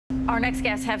Our next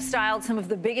guests have styled some of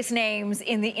the biggest names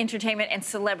in the entertainment and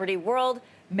celebrity world.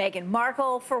 Meghan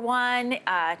Markle, for one,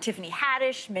 Tiffany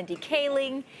Haddish, Mindy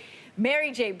Kaling,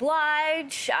 Mary J.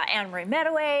 Blige, Anne-Marie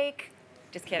Mediwake.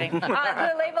 Just kidding.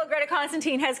 The label Greta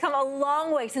Constantine has come a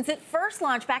long way since it first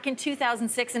launched back in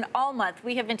 2006, and all month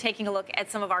we have been taking a look at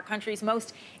some of our country's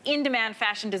most in-demand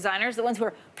fashion designers, the ones who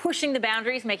are pushing the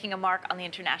boundaries, making a mark on the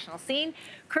international scene.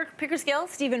 Kirk, Pickersgill,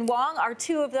 Stephen Wong are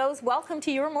two of those. Welcome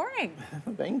to Your Morning.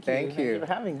 Thank you. Thank you for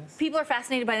having us. People are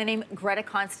fascinated by the name Greta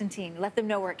Constantine. Let them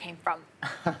know where it came from.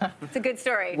 It's a good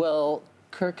story. Well,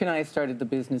 Kirk and I started the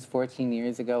business 14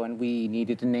 years ago, and we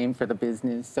needed a name for the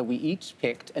business, so we each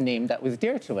picked a name that was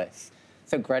dear to us.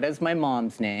 So Greta's my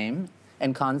mom's name,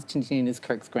 and Constantine is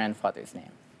Kirk's grandfather's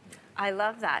name. I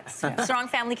love that. Strong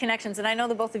family connections, and I know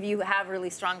that both of you have really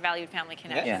strong, valued family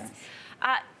connections.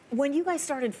 Yes. When you guys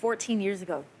started 14 years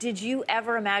ago, did you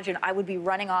ever imagine I would be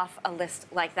running off a list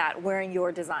like that, wearing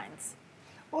your designs?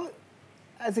 Well,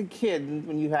 as a kid,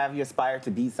 when you aspire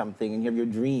to be something and you have your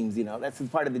dreams, you know, that's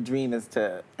part of the dream is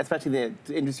to, especially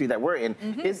the industry that we're in,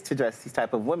 is to dress these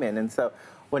type of women. And so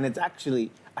when it's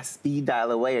actually a speed dial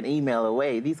away, an email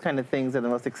away, these kind of things are the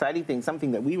most exciting things,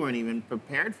 something that we weren't even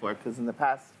prepared for, because in the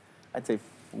past, I'd say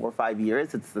 4 or 5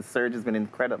 years, the surge has been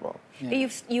incredible. Yeah.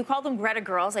 You call them Greta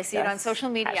girls. I see it on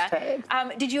social media.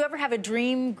 Did you ever have a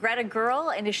dream Greta girl,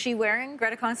 and is she wearing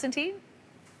Greta Constantine?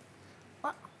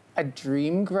 A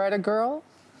dream Greta girl?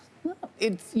 No,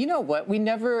 it's, you know what,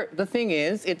 the thing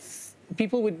is,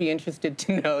 people would be interested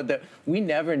to know that we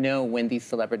never know when these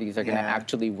celebrities are going to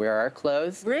actually wear our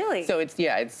clothes. Really? So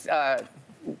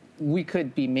we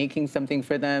could be making something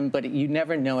for them, but you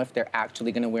never know if they're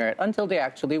actually going to wear it until they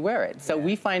actually wear it. So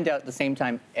we find out at the same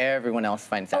time everyone else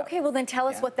finds out. Okay, well then tell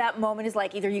us what that moment is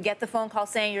like. Either you get the phone call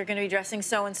saying you're going to be dressing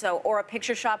so-and-so, or a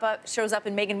picture shows up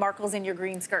and Meghan Markle's in your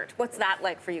green skirt. What's that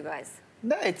like for you guys?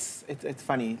 No, it's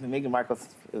funny. The Meghan Markle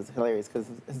is hilarious because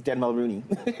it's Jen Mulroney.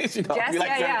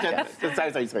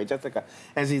 Sorry, Jessica.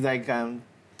 And she's like,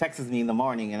 texts me in the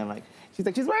morning, and I'm like, she's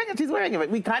wearing it.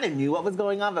 But we kind of knew what was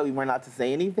going on, but we weren't allowed to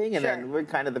say anything. And then we're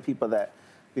kind of the people that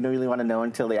we don't really want to know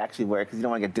until they actually wear it, because you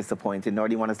don't want to get disappointed, nor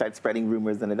do you want to start spreading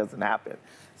rumors and it doesn't happen.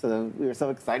 So we were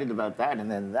so excited about that, and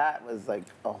then that was like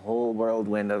a whole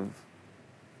whirlwind of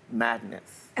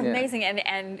madness. Amazing,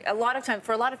 and a lot of time,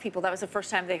 for a lot of people, that was the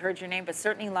first time they heard your name, but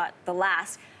certainly not the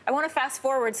last. I want to fast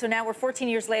forward, so now we're 14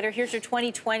 years later. Here's your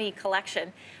 2020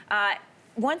 collection.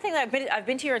 One thing that I've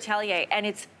been to your atelier, and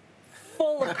it's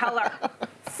full of color,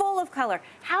 full of color.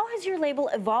 How has your label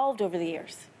evolved over the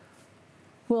years?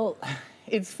 Well,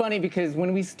 it's funny because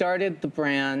when we started the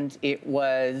brand, it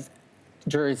was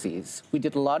jerseys. We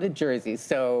did a lot of jerseys,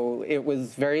 so it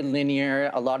was very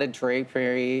linear, a lot of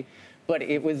drapery. But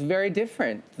it was very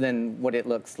different than what it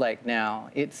looks like now.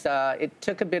 It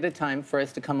took a bit of time for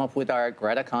us to come up with our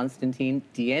Greta Constantine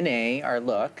DNA, our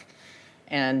look,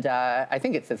 and I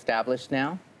think it's established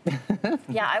now.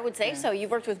 Yeah, I would say so.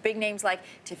 You've worked with big names like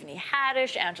Tiffany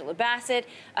Haddish, Angela Bassett,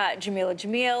 Jamila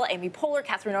Jamil, Amy Poehler,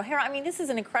 Catherine O'Hara. I mean, this is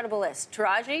an incredible list.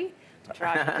 Taraji,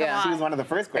 She was one of the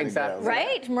first Greta girls.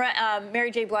 Right?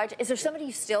 Mary J. Blige. Is there somebody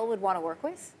you still would want to work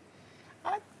with?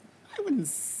 I wouldn't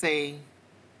say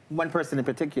one person in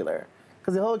particular,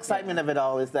 because the whole excitement of it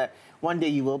all is that one day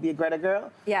you will be a Greta girl.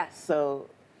 Yes. So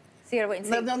you gotta wait and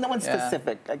see. No one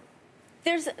specific.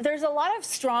 There's a lot of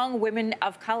strong women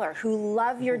of color who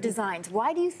love your designs.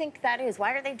 Why do you think that is?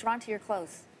 Why are they drawn to your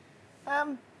clothes?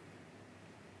 I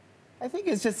think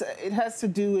it has to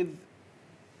do with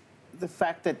the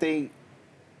fact that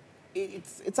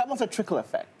it's almost a trickle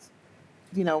effect.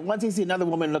 You know, once you see another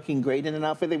woman looking great in an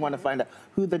outfit, they want to find out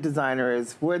who the designer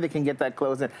is, where they can get that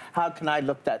clothes, and how can I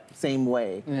look that same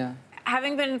way. Yeah.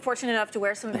 Having been fortunate enough to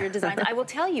wear some of your designs, I will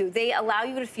tell you, they allow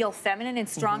you to feel feminine and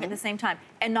strong at the same time.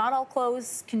 And not all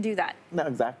clothes can do that. No,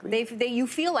 exactly. You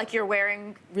feel like you're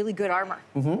wearing really good armor.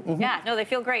 Yeah, no, they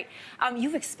feel great.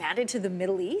 You've expanded to the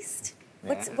Middle East.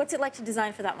 What's it like to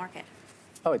design for that market?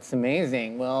 Oh, it's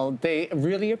amazing. Well, they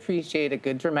really appreciate a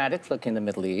good dramatic look in the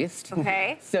Middle East.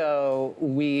 Okay. So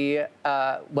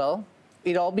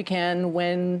it all began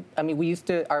when,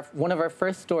 one of our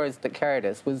first stores that carried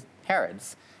us was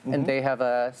Harrods. And they have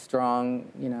a strong,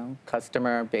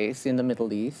 customer base in the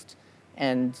Middle East.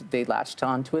 And they latched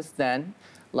on to us then.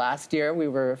 Last year, we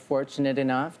were fortunate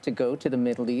enough to go to the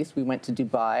Middle East. We went to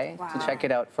Dubai to check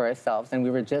it out for ourselves, and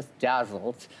we were just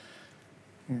dazzled.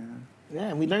 Yeah,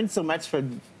 and we learned so much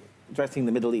from dressing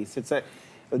the Middle East. It's a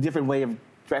different way of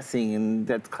dressing, and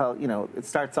that's called, it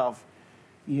starts off,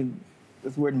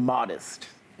 this word modest.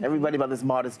 Everybody about this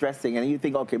modest dressing, and you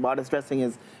think, okay, modest dressing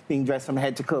is being dressed from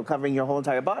head to toe, covering your whole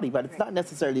entire body, but it's not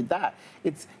necessarily that.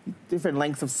 It's different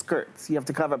lengths of skirts. You have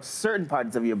to cover up certain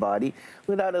parts of your body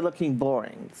without it looking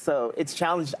boring. So it's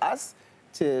challenged us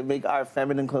to make our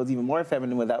feminine clothes even more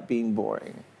feminine without being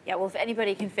boring. Yeah, well, if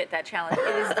anybody can fit that challenge,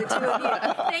 it is the two of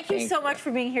you. Thank you so much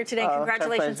for being here today.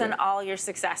 Congratulations on all your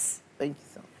success. Thank you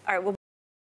so much. All right, well,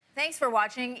 thanks for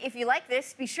watching. If you like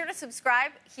this, be sure to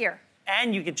subscribe here.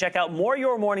 And you can check out more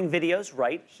Your Morning videos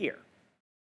right here.